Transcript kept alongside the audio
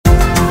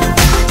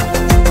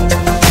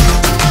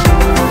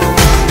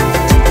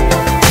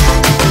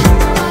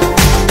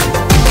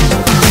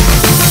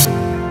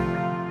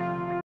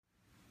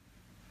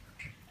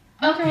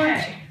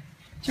Okay.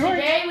 George.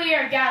 Today we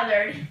are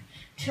gathered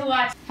to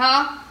watch.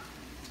 Huh?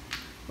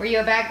 Were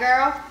you a bad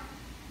girl?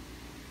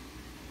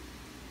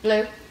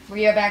 Blue, were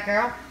you a bad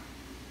girl?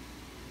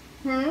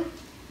 Look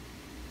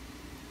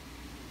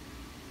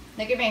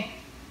at me.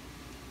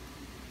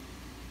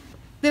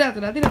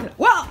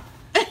 Whoa!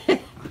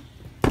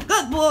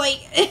 Good boy!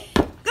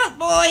 Good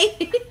boy!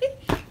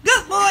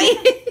 Good boy!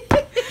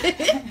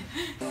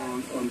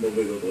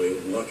 Unbelievably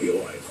lucky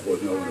life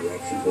with no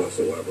interruptions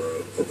whatsoever.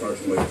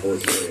 Approximately 4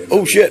 million.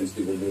 Oh shit!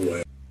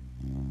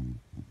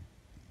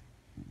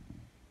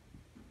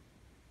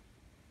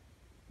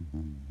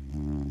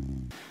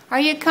 Are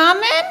you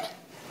coming?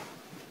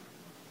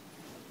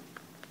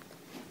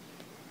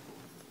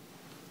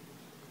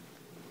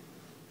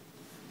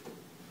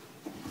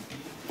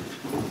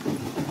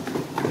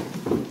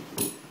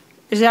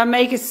 Does that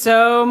make it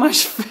so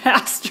much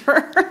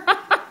faster?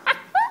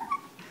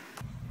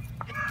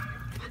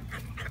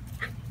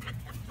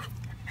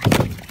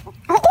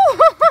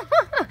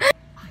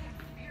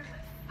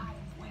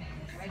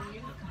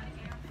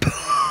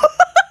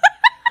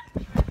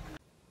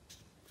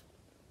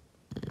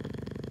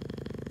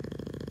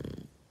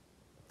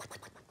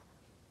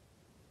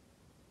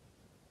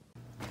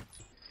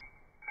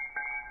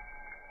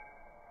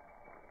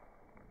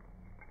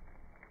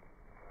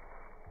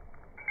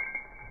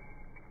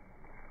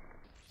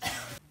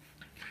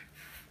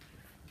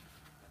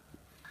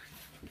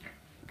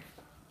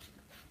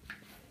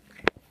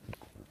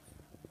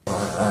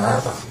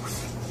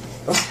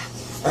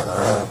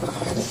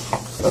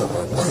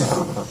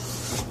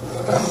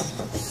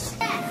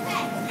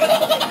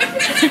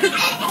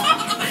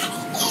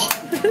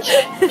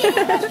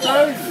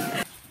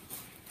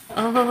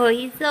 Oh,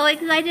 he's so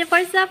excited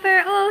for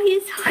supper. Oh,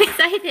 he's so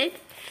excited.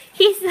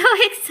 He's so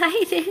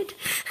excited.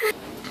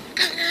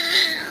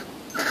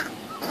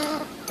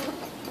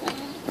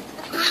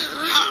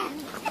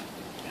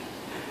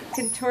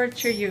 Can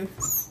torture you.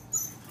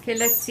 Okay,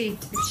 let's see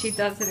if she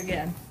does it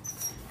again.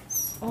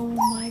 Oh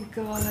my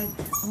god.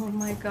 Oh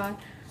my god.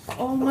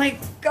 Oh my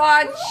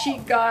god, she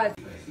got.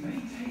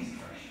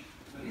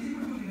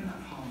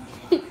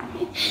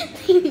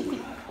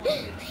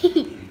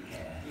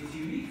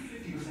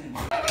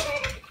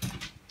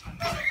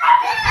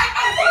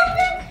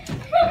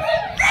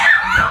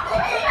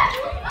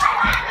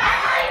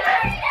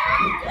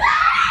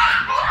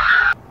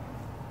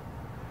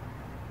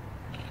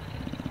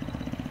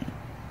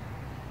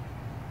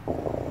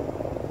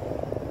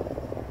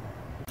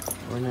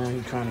 Right now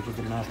you're trying to get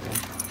the mouth done.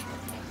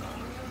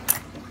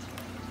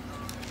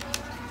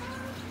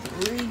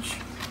 Reach,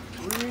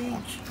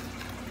 reach.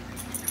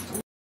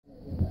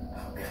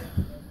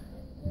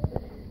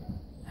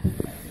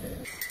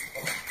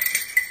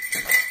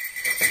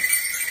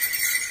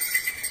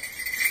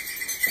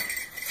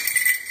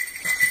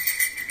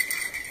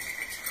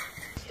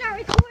 Start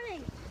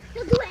recording.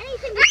 He'll do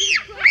anything to be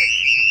quick.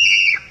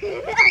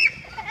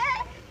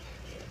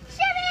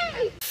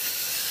 Shimmy!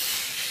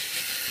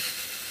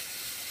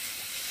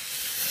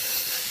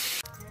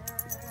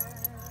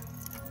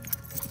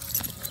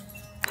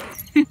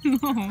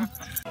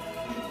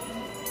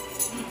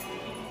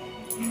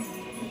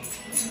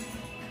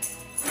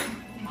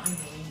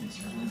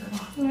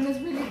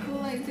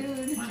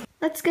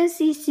 Let's go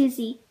see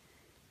Susie.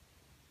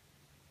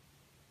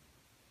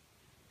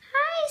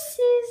 Hi,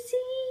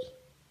 Susie.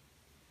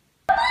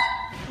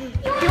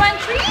 You want a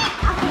treat?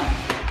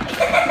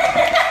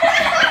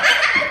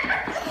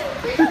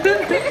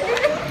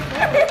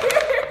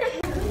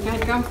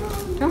 Alright, go.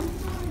 Go.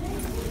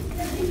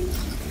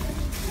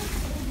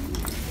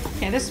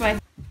 Okay, this way.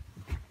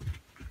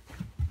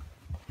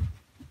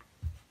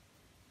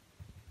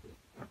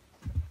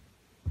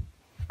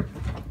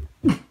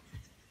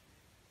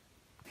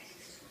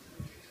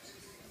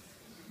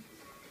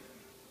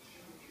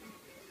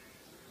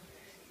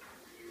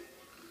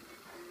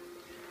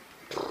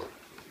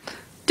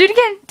 Do it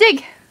again.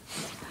 Dig.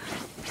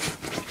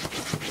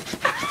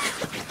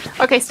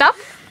 Okay, stop.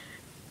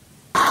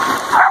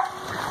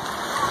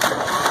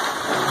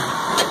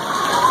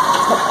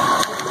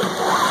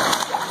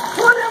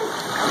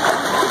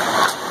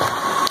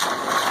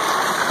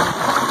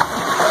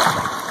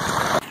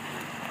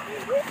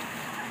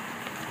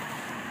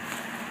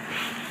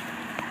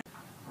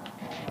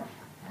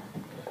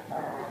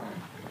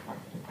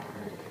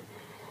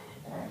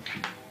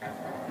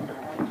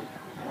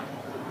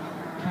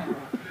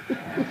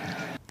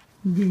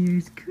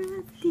 There's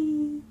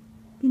Krusty.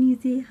 Can you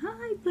say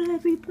hi to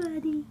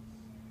everybody?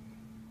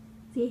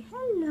 Say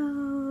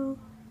hello.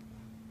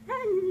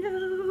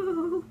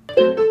 Hello.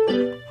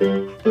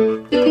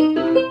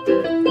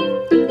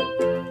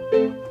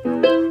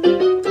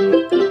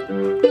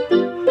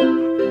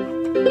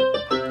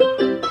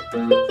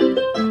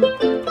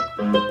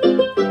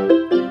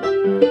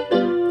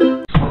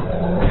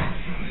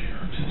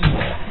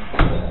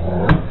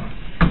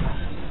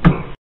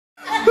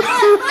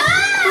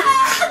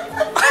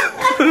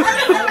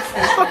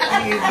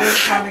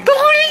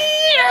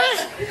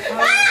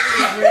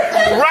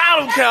 Ride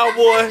him,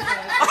 cowboy!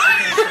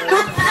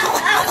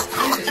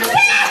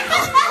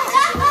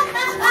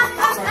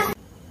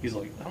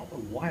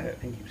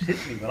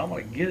 hit me, but I'm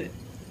gonna get it.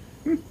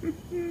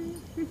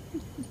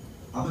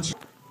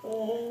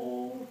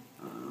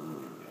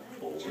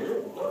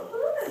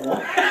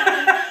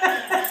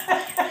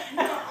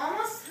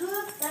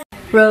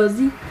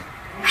 Rosie.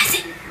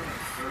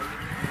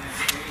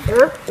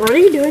 What are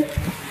you doing?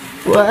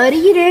 What are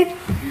you doing?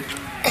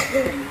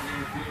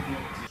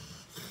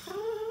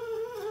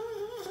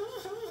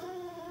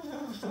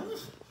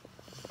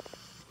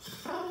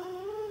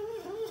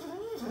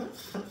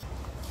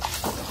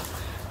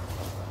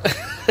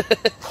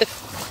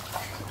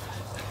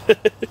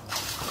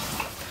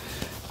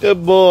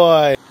 Good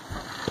boy.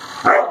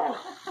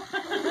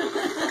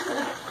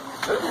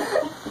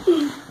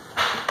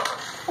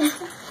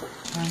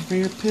 Time for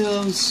your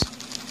pills.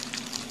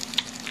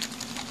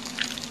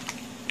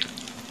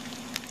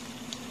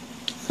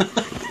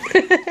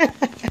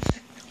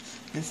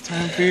 It's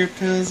time for your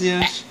pills,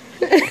 Yash.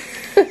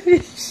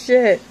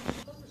 Shit.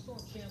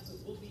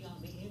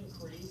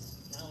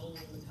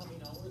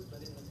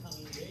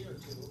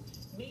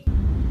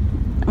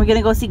 Are we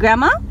gonna go see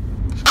Grandma?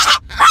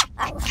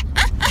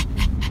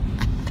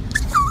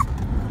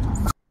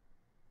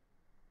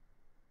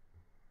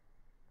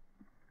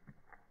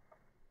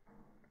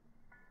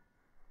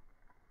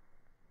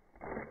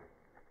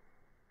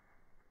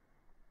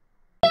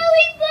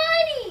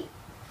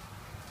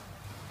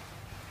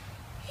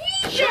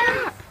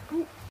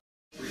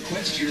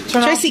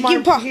 Turn Tracy,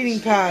 off my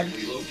heating pad.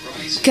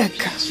 Good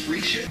girl.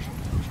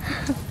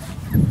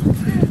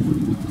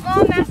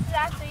 Mom, that's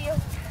after you.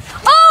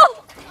 Oh!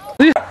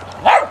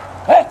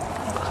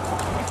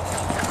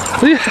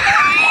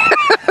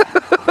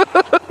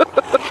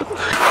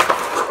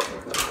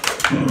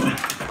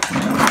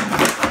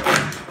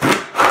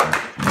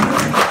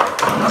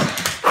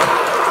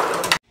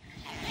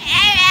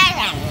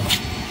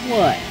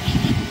 What?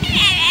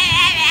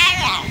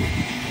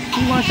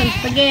 You want some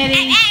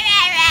spaghetti?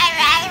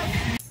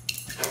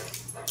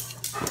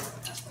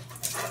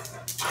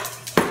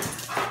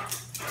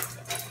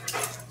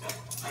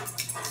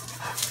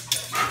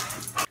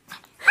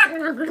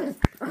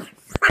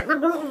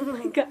 Oh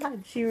my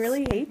god, she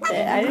really hates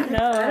it. I didn't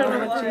know. I don't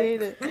know why she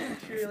hates it.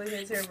 She really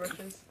hates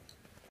hairbrushes.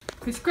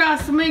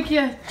 Crisscross will make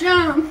you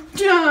jump,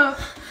 jump.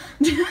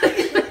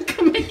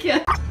 Can make you.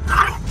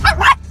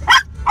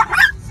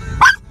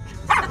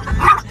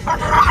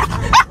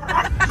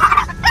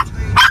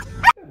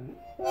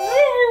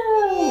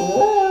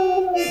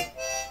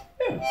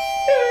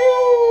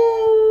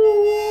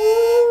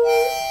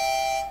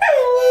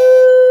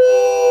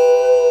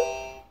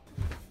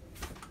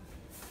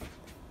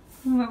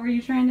 What were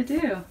you trying to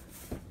do?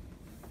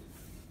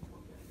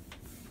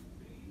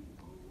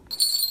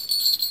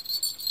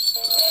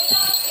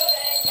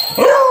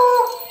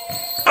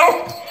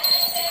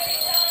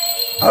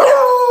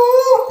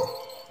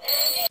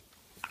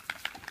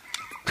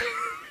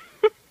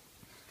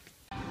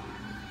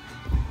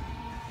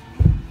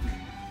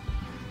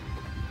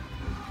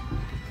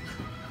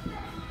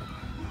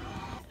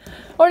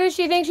 Or does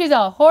she think she's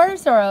a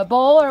horse or a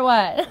bull or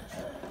what?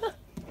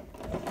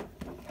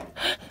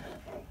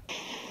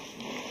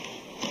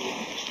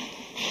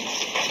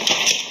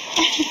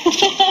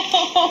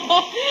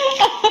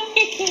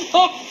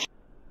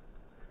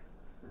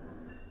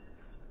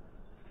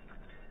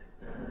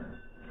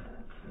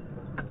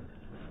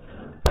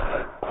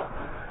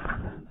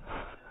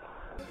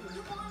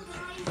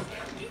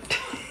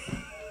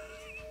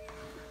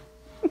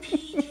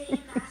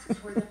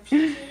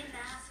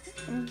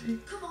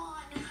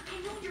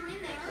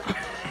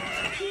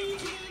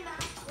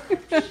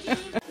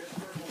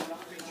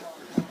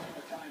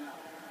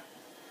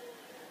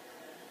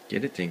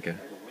 Get it, Tinka.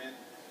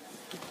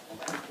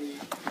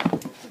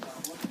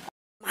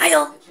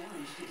 Smile.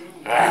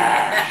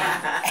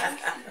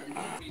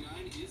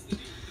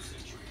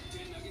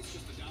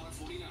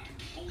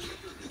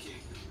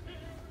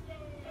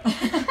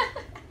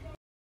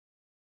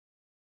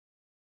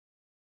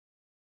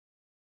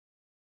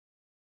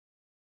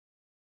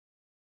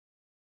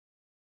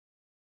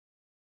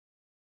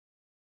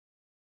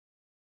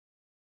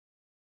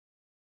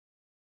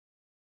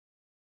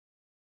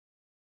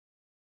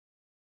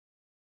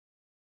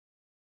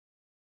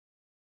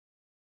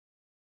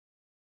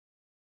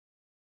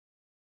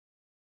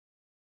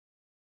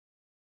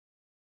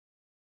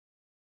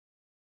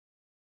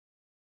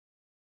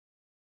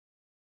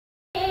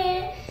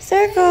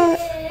 Circle.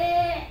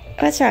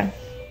 What's wrong?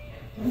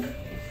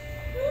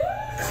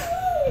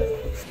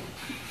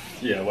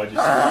 Yeah, why'd you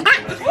say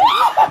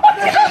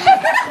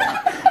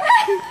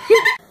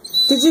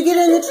Did you get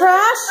in the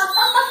trash?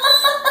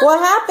 What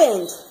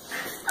happened?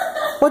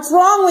 What's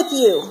wrong with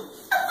you?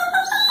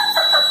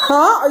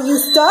 Huh? Are you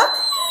stuck?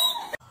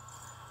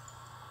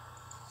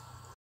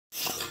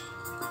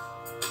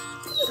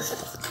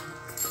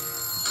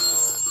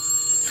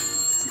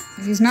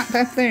 He's not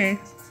back there.